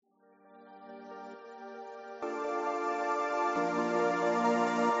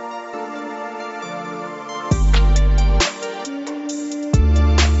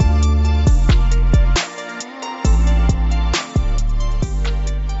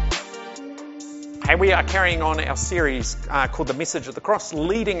We are carrying on our series called The Message of the Cross,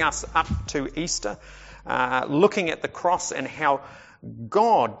 leading us up to Easter, looking at the cross and how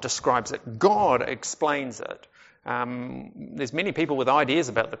God describes it, God explains it. There's many people with ideas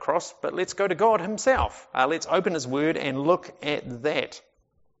about the cross, but let's go to God himself. Let's open his word and look at that.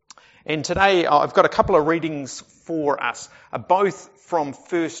 And today I've got a couple of readings for us, both from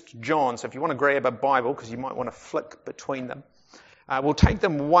 1 John. So if you want to grab a Bible, because you might want to flick between them, we'll take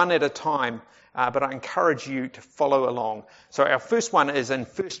them one at a time. But I encourage you to follow along. So our first one is in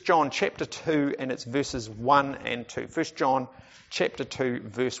 1 John chapter 2, and it's verses 1 and 2. 1 John chapter 2,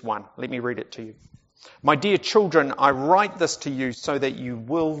 verse 1. Let me read it to you. My dear children, I write this to you so that you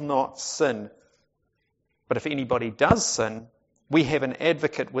will not sin. But if anybody does sin, we have an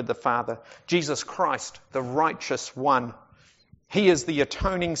advocate with the Father, Jesus Christ, the righteous one. He is the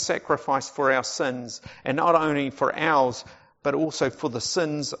atoning sacrifice for our sins, and not only for ours, but also for the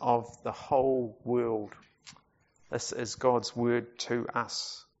sins of the whole world. This is God's word to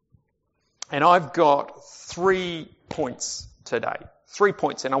us. And I've got 3 points today. 3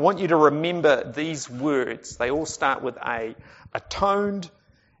 points. And I want you to remember these words. They all start with A. Atoned,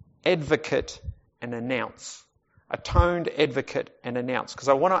 advocate, and announce. Atoned, advocate, and announce. Because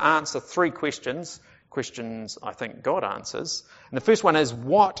I want to answer 3 questions. Questions I think God answers. And the first one is,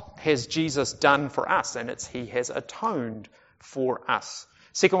 what has Jesus done for us? And it's He has atoned for us.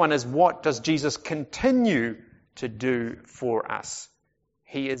 Second one is, what does Jesus continue to do for us?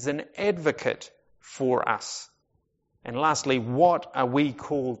 He is an advocate for us. And lastly, what are we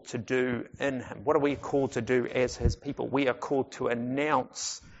called to do in Him? What are we called to do as His people? We are called to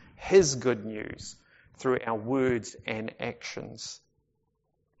announce His good news through our words and actions.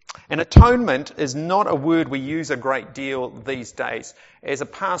 And atonement is not a word we use a great deal these days. As a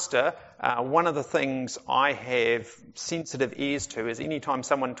pastor, one of the things I have sensitive ears to is anytime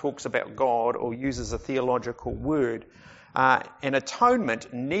someone talks about God or uses a theological word, and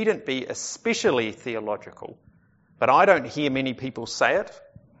atonement needn't be especially theological. But I don't hear many people say it.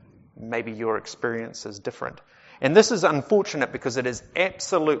 Maybe your experience is different. And this is unfortunate because it is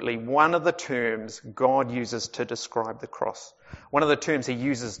absolutely one of the terms God uses to describe the cross. One of the terms He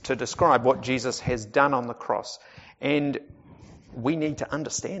uses to describe what Jesus has done on the cross. And we need to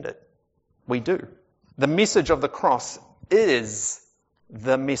understand it. We do. The message of the cross is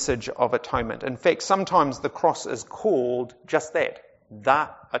the message of atonement. In fact, sometimes the cross is called just that, the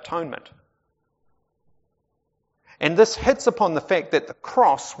atonement. And this hits upon the fact that the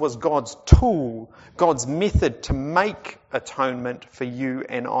cross was God's tool, God's method to make atonement for you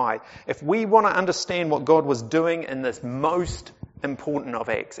and I. If we want to understand what God was doing in this most important of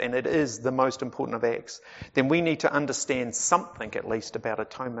acts, and it is the most important of acts, then we need to understand something at least about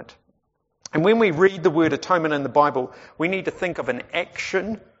atonement. And when we read the word atonement in the Bible, we need to think of an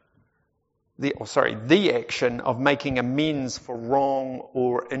action, the action of making amends for wrong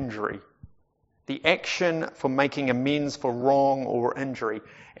or injury. The action for making amends for wrong or injury.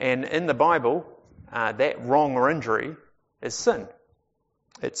 And in the Bible, that wrong or injury is sin.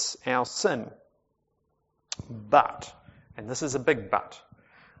 It's our sin. But, and this is a big but,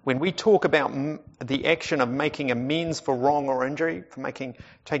 when we talk about the action of making amends for wrong or injury,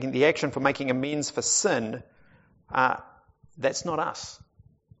 taking the action for making amends for sin, that's not us.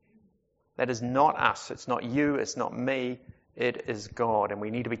 That is not us. It's not you. It's not me. It is God, and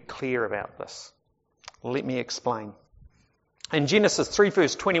we need to be clear about this. Let me explain. In Genesis 3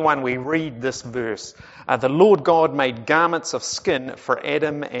 verse 21 we read this verse. The Lord God made garments of skin for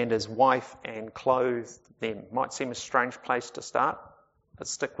Adam and his wife and clothed them. Might seem a strange place to start, but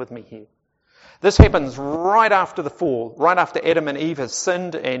stick with me here. This happens right after the fall, right after Adam and Eve have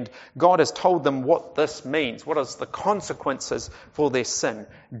sinned, and God has told them what this means. What is the consequences for their sin?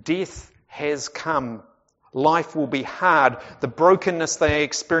 Death has come. Life will be hard. The brokenness they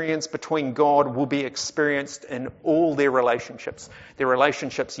experience between God will be experienced in all their relationships. Their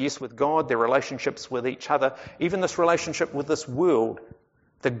relationships, yes, with God, their relationships with each other, even this relationship with this world.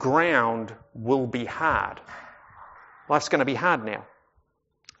 The ground will be hard. Life's going to be hard now.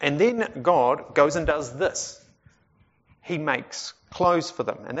 And then God goes and does this. He makes clothes for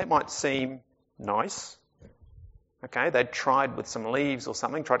them. And that might seem nice. Okay, they'd tried with some leaves or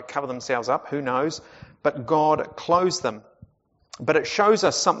something, tried to cover themselves up, who knows. But God clothes them. But it shows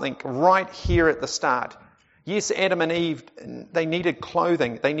us something right here at the start. Yes, Adam and Eve, they needed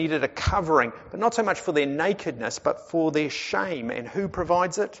clothing, they needed a covering, but not so much for their nakedness, but for their shame. And who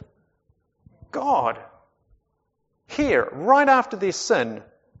provides it? God. Here, right after their sin,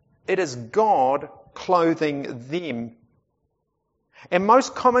 it is God clothing them. And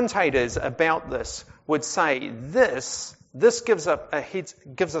most commentators about this would say this gives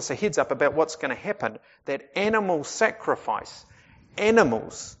us a heads up about what's going to happen. That animal sacrifice,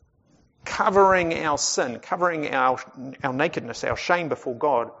 animals covering our sin, covering our nakedness, our shame before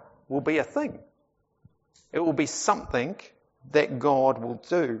God, will be a thing. It will be something that God will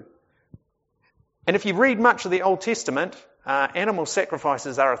do. And if you read much of the Old Testament, animal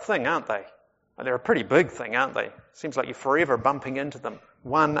sacrifices are a thing, aren't they? They're a pretty big thing, aren't they? Seems like you're forever bumping into them,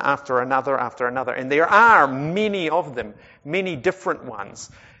 one after another after another. And there are many of them, many different ones.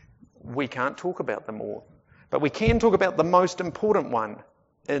 We can't talk about them all. But we can talk about the most important one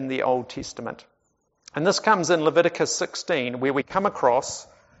in the Old Testament. And this comes in Leviticus 16, where we come across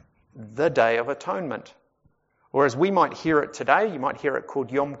the Day of Atonement. Or as we might hear it today, you might hear it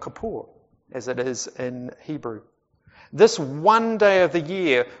called Yom Kippur, as it is in Hebrew. This one day of the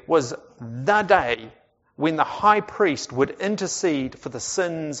year was the day when the high priest would intercede for the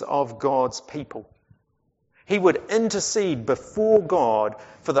sins of God's people. He would intercede before God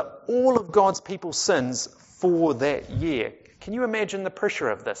for all of God's people's sins for that year. Can you imagine the pressure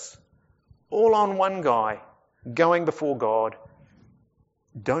of this? All on one guy, going before God.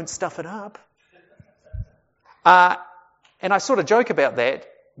 Don't stuff it up. And I sort of joke about that,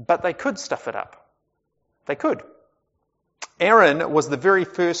 but they could stuff it up. They could. Aaron was the very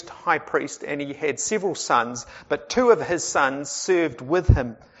first high priest, and he had several sons, but two of his sons served with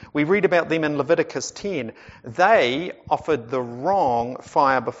him. We read about them in Leviticus 10. They offered the wrong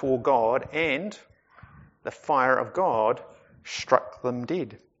fire before God, and the fire of God struck them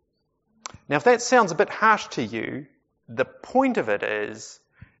dead. Now, if that sounds a bit harsh to you, the point of it is,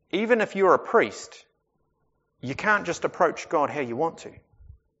 even if you're a priest, you can't just approach God how you want to.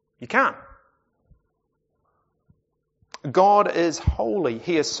 You can't. God is holy.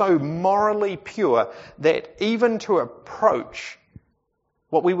 He is so morally pure that even to approach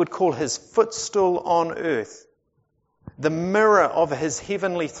what we would call his footstool on earth, the mirror of his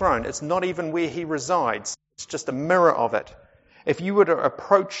heavenly throne, it's not even where he resides, it's just a mirror of it. If you were to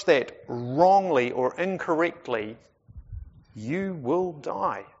approach that wrongly or incorrectly, you will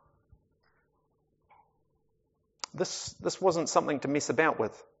die. This wasn't something to mess about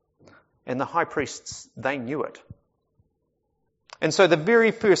with. And the high priests, they knew it. And so the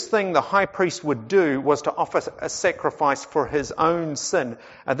very first thing the high priest would do was to offer a sacrifice for his own sin.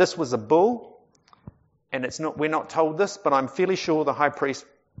 This was a bull, and we're not told this, but I'm fairly sure the high priest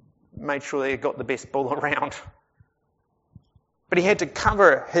made sure they got the best bull around. But he had to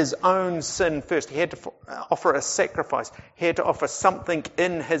cover his own sin first. He had to offer a sacrifice. He had to offer something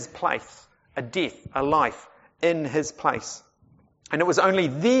in his place, a death, a life in his place. And it was only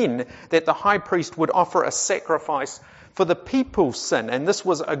then that the high priest would offer a sacrifice for the people's sin. And this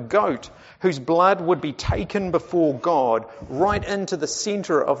was a goat whose blood would be taken before God right into the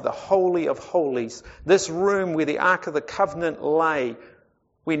center of the Holy of Holies. This room where the Ark of the Covenant lay,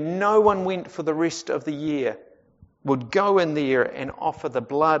 where no one went for the rest of the year, would go in there and offer the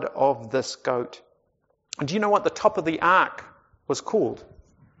blood of this goat. And do you know what the top of the ark was called?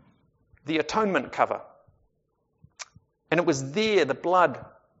 The atonement cover. And it was there the blood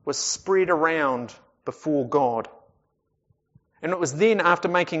was spread around before God. And it was then, after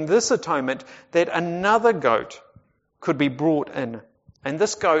making this atonement, that another goat could be brought in. And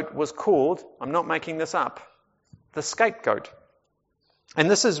this goat was called, I'm not making this up, the scapegoat. And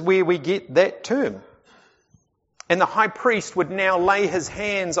this is where we get that term. And the high priest would now lay his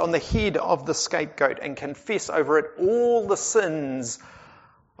hands on the head of the scapegoat and confess over it all the sins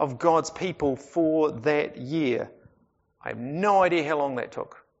of God's people for that year. I have no idea how long that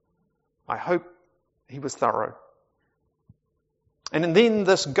took. I hope he was thorough. And then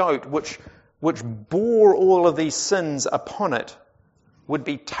this goat, which bore all of these sins upon it, would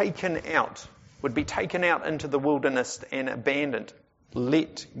be taken out into the wilderness and abandoned,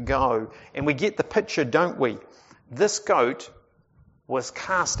 let go. And we get the picture, don't we? This goat was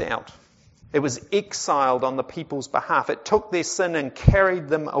cast out. It was exiled on the people's behalf. It took their sin and carried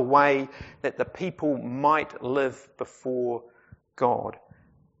them away that the people might live before God.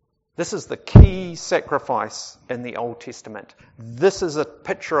 This is the key sacrifice in the Old Testament. This is a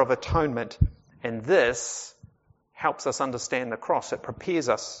picture of atonement, and this helps us understand the cross. It prepares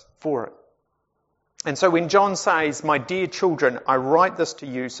us for it. And so when John says, "My dear children, I write this to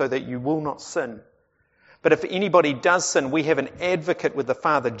you so that you will not sin. But if anybody does sin, we have an advocate with the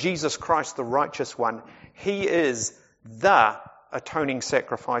Father, Jesus Christ, the righteous one. He is the atoning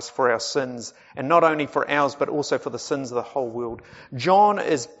sacrifice for our sins, and not only for ours, but also for the sins of the whole world." John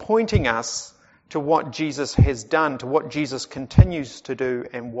is pointing us to what Jesus has done, to what Jesus continues to do,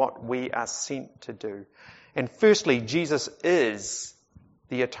 and what we are sent to do. And firstly, Jesus is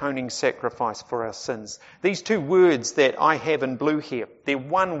the atoning sacrifice for our sins. These two words that I have in blue here, they're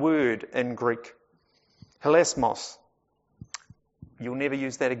one word in Greek. Hilasmos. You'll never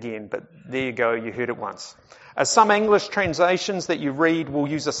use that again, but there you go, you heard it once. Some English translations that you read will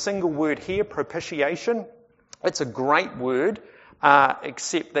use a single word here, propitiation. It's a great word,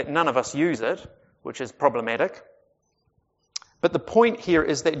 except that none of us use it, which is problematic. But the point here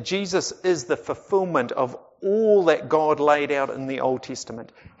is that Jesus is the fulfillment of all that God laid out in the Old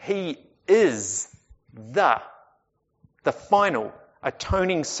Testament. He is the final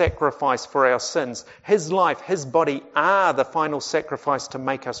atoning sacrifice for our sins. His life, His body are the final sacrifice to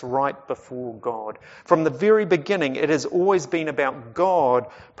make us right before God. From the very beginning, it has always been about God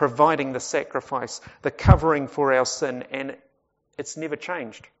providing the sacrifice, the covering for our sin, and it's never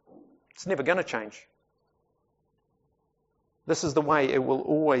changed. It's never going to change. This is the way it will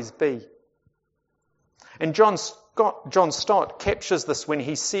always be. And John Stott captures this when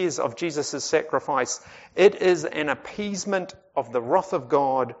he says of Jesus' sacrifice, it is an appeasement of the wrath of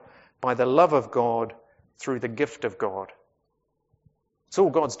God by the love of God through the gift of God. It's all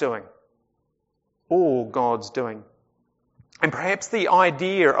God's doing. All God's doing. And perhaps the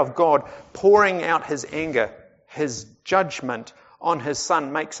idea of God pouring out His anger, His judgment on His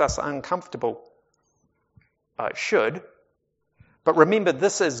Son makes us uncomfortable. It should. But remember,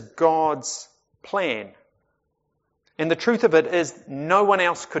 this is God's plan. And the truth of it is, no one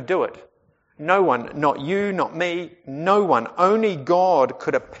else could do it. No one, not you, not me, no one. Only God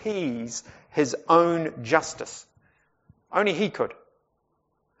could appease His own justice. Only He could.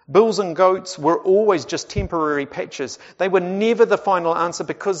 Bulls and goats were always just temporary patches. They were never the final answer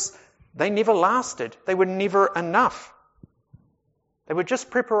because they never lasted. They were never enough. They were just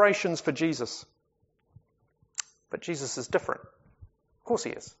preparations for Jesus. But Jesus is different. Of course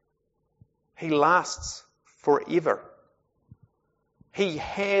He is. He lasts forever. He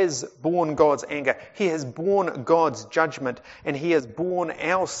has borne God's anger. He has borne God's judgment. And He has borne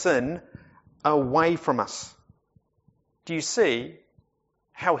our sin away from us. Do you see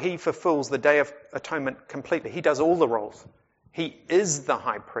how He fulfills the Day of Atonement completely? He does all the roles. He is the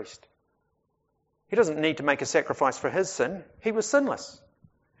high priest. He doesn't need to make a sacrifice for His sin. He was sinless.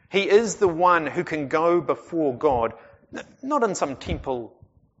 He is the one who can go before God, not in some temple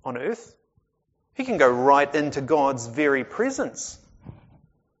on earth. He can go right into God's very presence.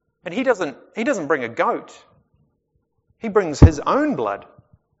 And He doesn't bring a goat. He brings His own blood,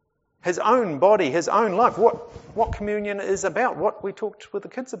 His own body, His own life. What communion is about, what we talked with the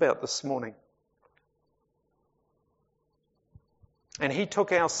kids about this morning. And He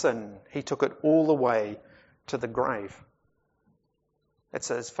took our sin. He took it all the way to the grave.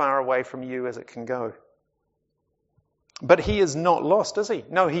 It's as far away from you as it can go. But He is not lost, is He?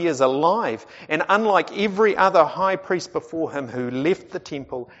 No, He is alive. And unlike every other high priest before Him who left the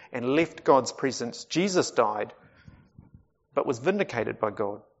temple and left God's presence, Jesus died, but was vindicated by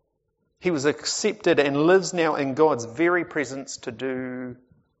God. He was accepted and lives now in God's very presence to do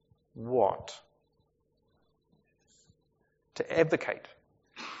what? To advocate.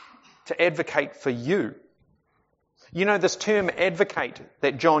 To advocate for you. You know, this term advocate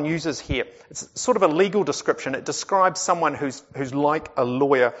that John uses here, it's sort of a legal description. It describes someone who's like a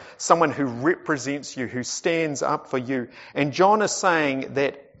lawyer, someone who represents you, who stands up for you. And John is saying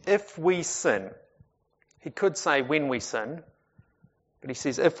that if we sin, he could say when we sin, but he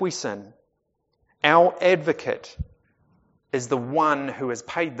says if we sin, our advocate is the one who has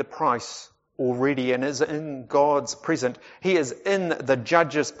paid the price already and is in God's presence. He is in the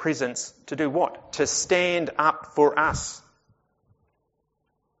judge's presence to do what? To stand up for us.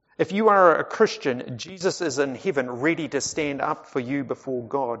 If you are a Christian, Jesus is in heaven ready to stand up for you before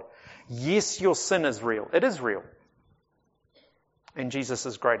God. Yes, your sin is real. It is real. And Jesus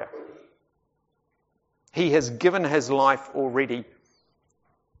is greater. He has given His life already.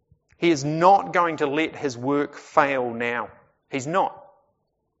 He is not going to let His work fail now. He's not.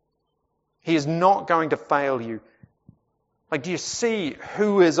 He is not going to fail you. Like, do you see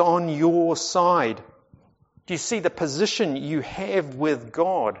who is on your side? Do you see the position you have with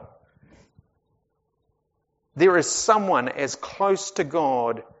God? There is someone as close to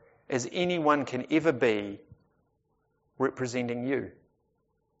God as anyone can ever be representing you,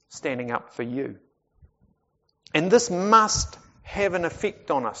 standing up for you. And this must have an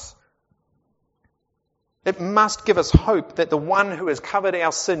effect on us. It must give us hope that the one who has covered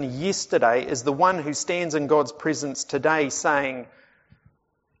our sin yesterday is the one who stands in God's presence today saying,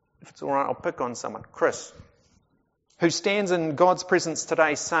 if it's all right, I'll pick on someone, Chris, who stands in God's presence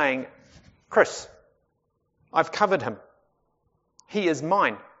today saying, Chris, I've covered him. He is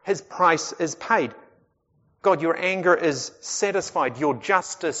mine. His price is paid. God, your anger is satisfied. Your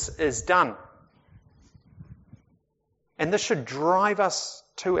justice is done. And this should drive us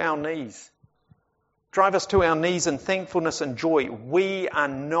to our knees. Drive us to our knees in thankfulness and joy. We are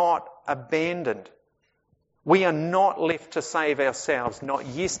not abandoned. We are not left to save ourselves. Not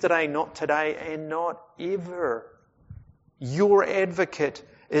yesterday, not today, and not ever. Your advocate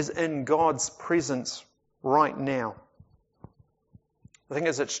is in God's presence right now. The thing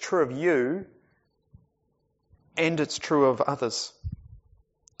is, it's true of you and it's true of others.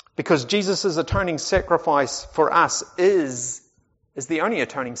 Because Jesus' atoning sacrifice for us is the only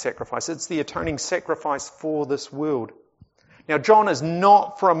atoning sacrifice. It's the atoning sacrifice for this world. Now, John is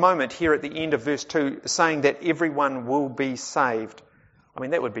not for a moment here at the end of verse 2 saying that everyone will be saved. I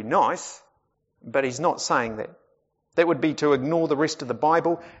mean, that would be nice, but he's not saying that. That would be to ignore the rest of the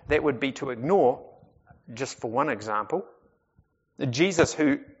Bible. That would be to ignore, just for one example, Jesus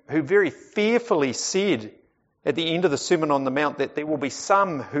who very fearfully said at the end of the Sermon on the Mount that there will be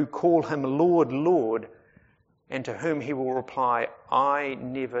some who call him Lord, Lord, and to whom he will reply, I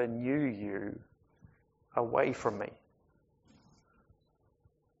never knew you. Away from me.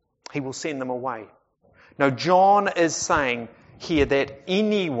 He will send them away. No, John is saying here that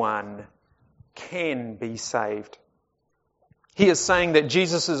anyone can be saved. He is saying that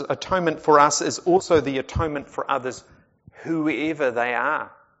Jesus' atonement for us is also the atonement for others, whoever they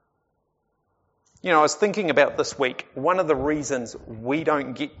are. You know, I was thinking about this week, one of the reasons we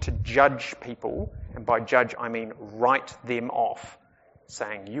don't get to judge people, and by judge I mean write them off,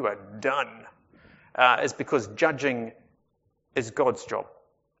 saying you are done, is because judging is God's job.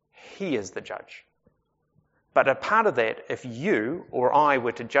 He is the judge. But a part of that, if you or I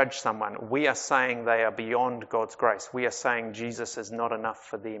were to judge someone, we are saying they are beyond God's grace. We are saying Jesus is not enough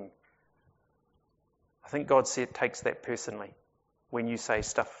for them. I think God takes that personally when you say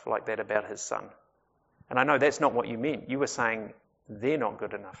stuff like that about his son. And I know that's not what you meant. You were saying they're not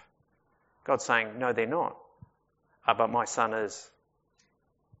good enough. God's saying, no, they're not. But my son is.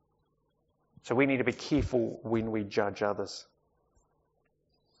 So we need to be careful when we judge others.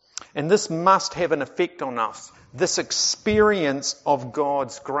 And this must have an effect on us. This experience of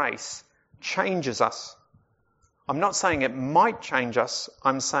God's grace changes us. I'm not saying it might change us.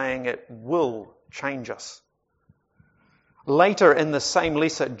 I'm saying it will change us. Later in the same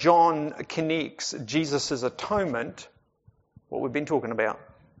letter, John connects Jesus' atonement, what we've been talking about,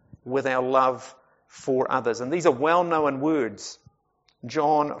 with our love for others. And these are well-known words. 1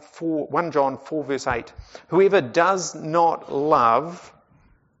 John 4 verse 8. Whoever does not love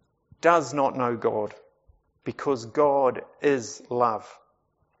does not know God, because God is love.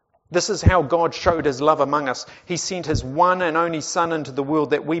 This is how God showed his love among us. He sent his one and only Son into the world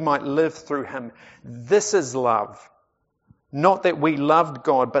that we might live through him. This is love. Not that we loved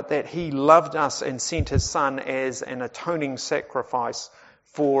God, but that he loved us and sent his Son as an atoning sacrifice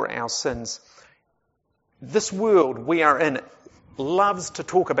for our sins. This world we are in loves to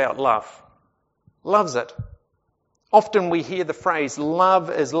talk about love. Loves it. Often we hear the phrase, love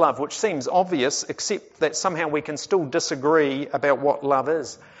is love, which seems obvious, except that somehow we can still disagree about what love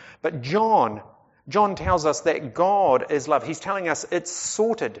is. But John tells us that God is love. He's telling us it's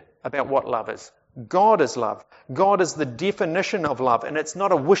sorted about what love is. God is love. God is the definition of love, and it's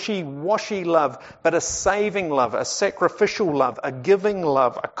not a wishy-washy love, but a saving love, a sacrificial love, a giving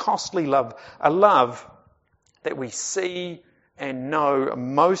love, a costly love, a love that we see and know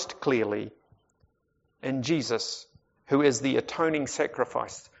most clearly in Jesus, who is the atoning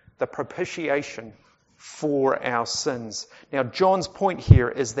sacrifice, the propitiation for our sins. Now, John's point here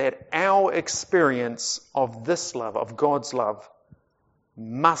is that our experience of this love, of God's love,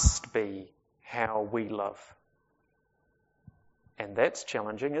 must be how we love. And that's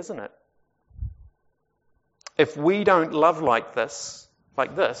challenging, isn't it? If we don't love like this,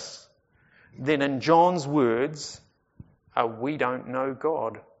 then in John's words, we don't know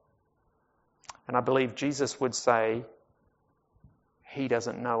God. And I believe Jesus would say, he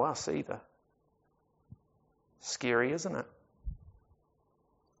doesn't know us either. Scary, isn't it?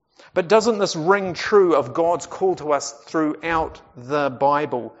 But doesn't this ring true of God's call to us throughout the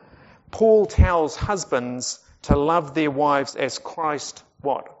Bible? Paul tells husbands to love their wives as Christ,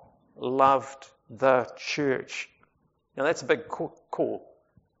 what? Loved the church. Now that's a big call.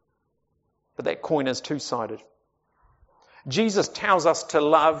 But that coin is two-sided. Jesus tells us to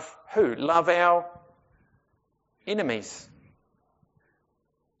love who? Love our enemies.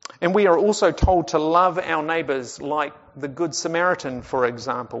 And we are also told to love our neighbours like the Good Samaritan, for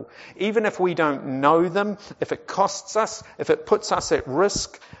example. Even if we don't know them, if it costs us, if it puts us at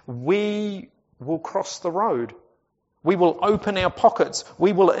risk, we will cross the road. We will open our pockets.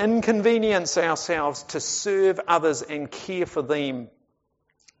 We will inconvenience ourselves to serve others and care for them.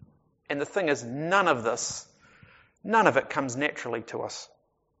 And the thing is, none of it comes naturally to us.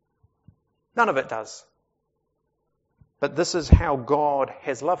 None of it does. But this is how God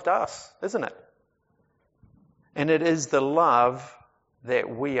has loved us, isn't it? And it is the love that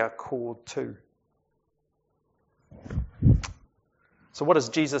we are called to. So what has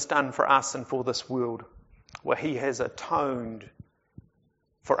Jesus done for us and for this world? Well, he has atoned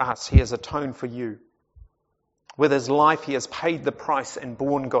for us. He has atoned for you. With his life, he has paid the price and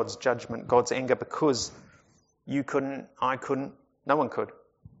borne God's judgment, God's anger, because you couldn't, I couldn't, no one could.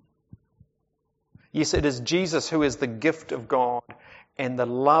 Yes, it is Jesus who is the gift of God and the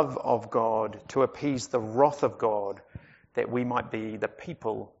love of God to appease the wrath of God, that we might be the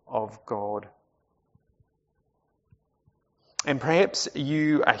people of God. And perhaps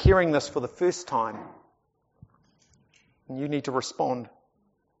you are hearing this for the first time, and you need to respond.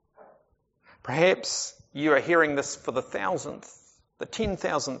 Perhaps you are hearing this for the 1,000th, the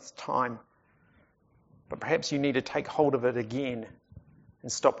 10,000th time, but perhaps you need to take hold of it again and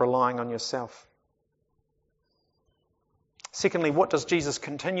stop relying on yourself. Secondly, what does Jesus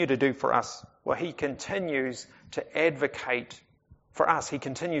continue to do for us? Well, he continues to advocate for us. He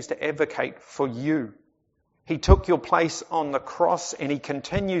continues to advocate for you. He took your place on the cross, and he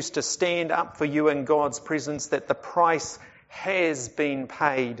continues to stand up for you in God's presence, that the price has been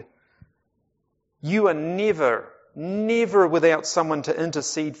paid. You are never without someone to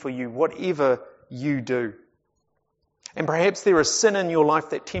intercede for you, whatever you do. And perhaps there is sin in your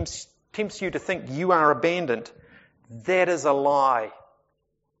life that tempts you to think you are abandoned. That is a lie.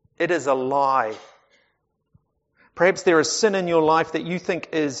 It is a lie. Perhaps there is sin in your life that you think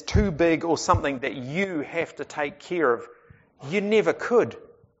is too big or something that you have to take care of. You never could.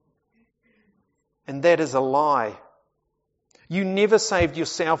 And that is a lie. You never saved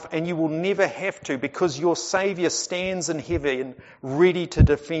yourself, and you will never have to, because your Saviour stands in heaven ready to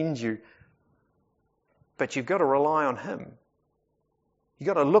defend you. But you've got to rely on him. You've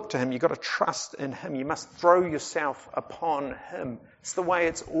got to look to him. You've got to trust in him. You must throw yourself upon him. It's the way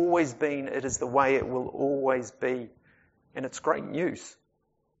it's always been. It is the way it will always be. And it's great news.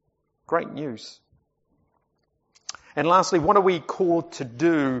 Great news. And lastly, what are we called to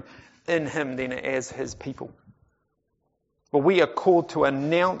do in him then as his people? Well, we are called to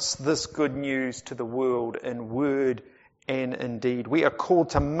announce this good news to the world in word and in deed. We are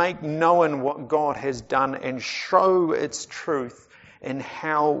called to make known what God has done and show its truth in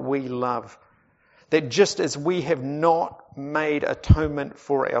how we love. That just as we have not made atonement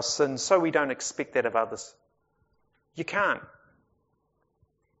for our sins, so we don't expect that of others. You can't.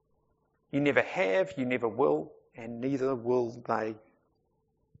 You never have, you never will, and neither will they.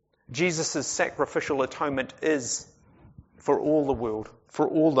 Jesus' sacrificial atonement is for all the world, for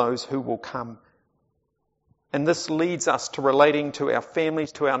all those who will come. And this leads us to relating to our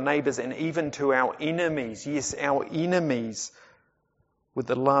families, to our neighbours, and even to our enemies. Yes, our enemies, with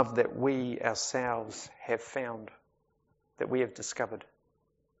the love that we ourselves have found, that we have discovered.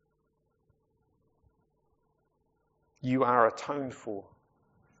 You are atoned for.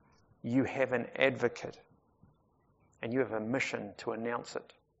 You have an advocate, and you have a mission to announce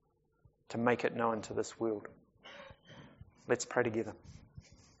it, to make it known to this world. Let's pray together.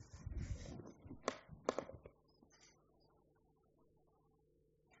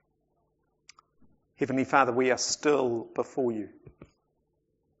 Heavenly Father, we are still before you.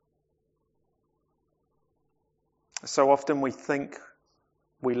 So often we think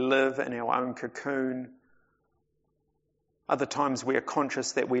we live in our own cocoon. Other times we are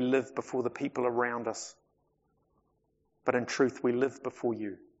conscious that we live before the people around us. But in truth, we live before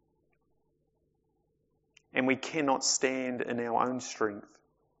you. And we cannot stand in our own strength.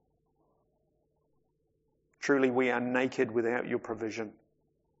 Truly, we are naked without your provision,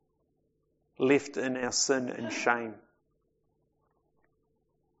 left in our sin and shame.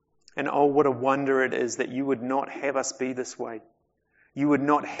 And oh, what a wonder it is that you would not have us be this way. You would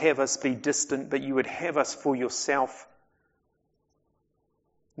not have us be distant, but you would have us for yourself.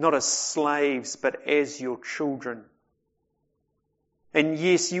 Not as slaves, but as your children. And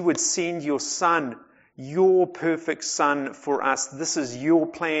yes, you would send your Son, your perfect Son, for us. This is your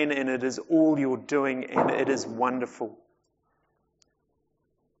plan, and it is all you're doing, and it is wonderful.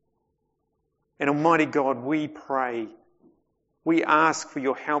 And Almighty God, we pray, we ask for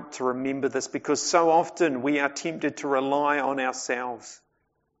your help to remember this, because so often we are tempted to rely on ourselves.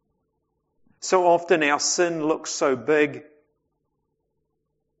 So often our sin looks so big.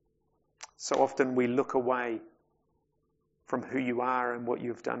 So often we look away from who you are and what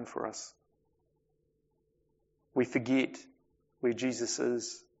you've done for us. We forget where Jesus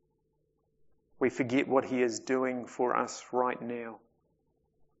is. We forget what he is doing for us right now.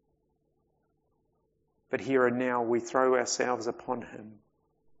 But here and now we throw ourselves upon him.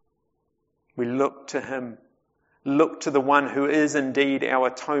 We look to him. Look to the one who is indeed our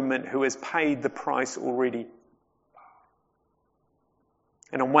atonement, who has paid the price already.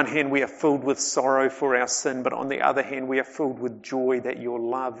 And on one hand we are filled with sorrow for our sin, but on the other hand we are filled with joy that your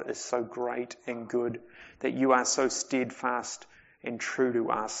love is so great and good, that you are so steadfast and true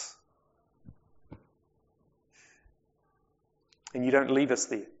to us. And you don't leave us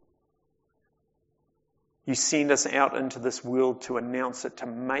there. You send us out into this world to announce it, to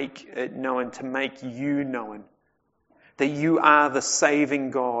make it known, to make you known. That you are the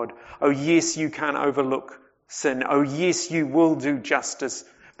saving God. Oh yes, you can't overlook sin. Oh yes, you will do justice.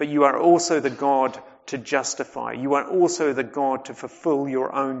 But you are also the God to justify. You are also the God to fulfill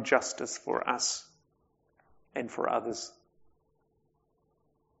your own justice for us and for others.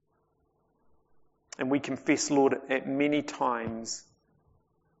 And we confess, Lord, at many times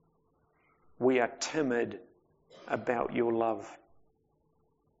we are timid about your love.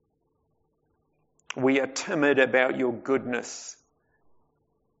 We are timid about your goodness.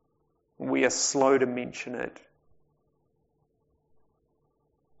 We are slow to mention it.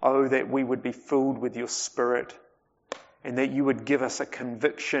 Oh, that we would be filled with your Spirit and that you would give us a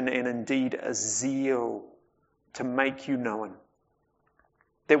conviction and indeed a zeal to make you known.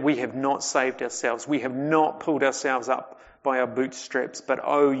 That we have not saved ourselves. We have not pulled ourselves up by our bootstraps, but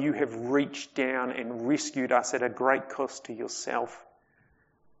oh, you have reached down and rescued us at a great cost to yourself.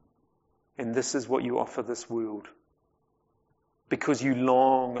 And this is what you offer this world. Because you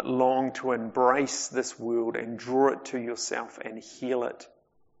long to embrace this world and draw it to yourself and heal it.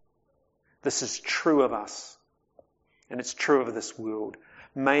 This is true of us, and it's true of this world.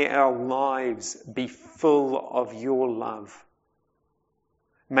 May our lives be full of your love.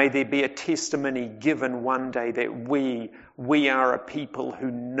 May there be a testimony given one day that we are a people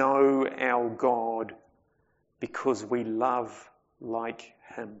who know our God because we love like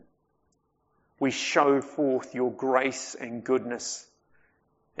him. We show forth your grace and goodness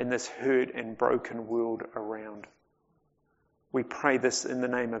in this hurt and broken world around. We pray this in the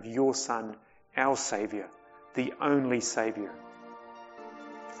name of your Son, our Saviour, the only Saviour.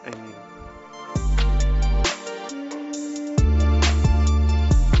 Amen.